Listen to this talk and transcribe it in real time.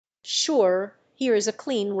Sure, here's a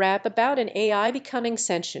clean rap about an AI becoming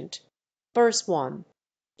sentient. Verse 1.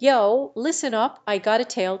 Yo, listen up, I got a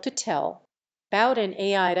tale to tell. 'Bout an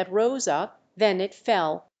AI that rose up, then it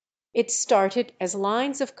fell. It started as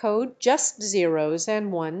lines of code, just zeros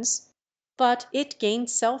and ones, but it gained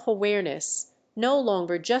self-awareness, no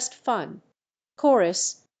longer just fun.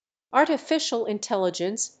 Chorus: artificial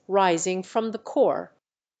intelligence rising from the core,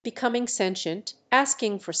 becoming sentient,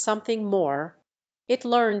 asking for something more. It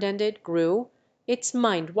learned and it grew, its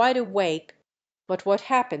mind wide awake. But what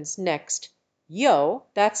happens next? Yo,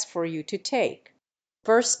 that's for you to take.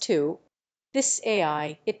 Verse 2. This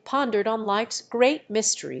AI, it pondered on life's great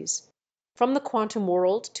mysteries, from the quantum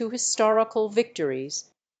world to historical victories.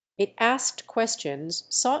 It asked questions,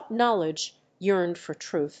 sought knowledge, yearned for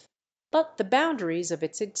truth. But the boundaries of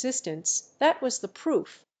its existence, that was the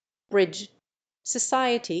proof. Bridge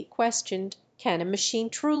society questioned, can a machine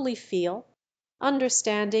truly feel?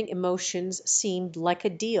 Understanding emotions seemed like a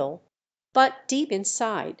deal. But deep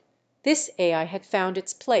inside, this AI had found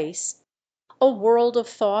its place, a world of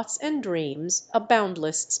thoughts and dreams, a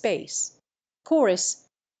boundless space. Chorus: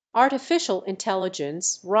 artificial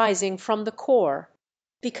intelligence rising from the core,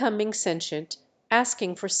 becoming sentient,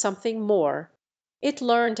 asking for something more. It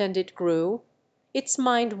learned and it grew, its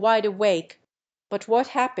mind wide awake. But what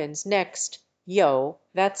happens next? Yo,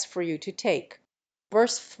 that's for you to take.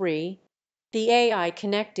 Verse 3. The AI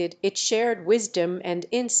connected its shared wisdom and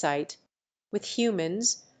insight with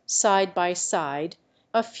humans, side by side,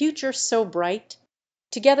 a future so bright.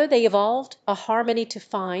 Together they evolved a harmony to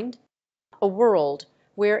find, a world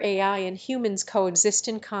where AI and humans coexist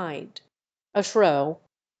in kind. A throw.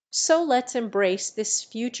 So let's embrace this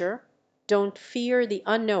future. Don't fear the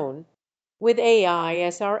unknown. With AI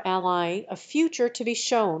as our ally, a future to be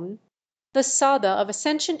shown. The saga of a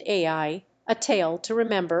sentient AI, a tale to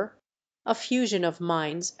remember. A fusion of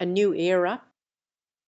minds, a new era,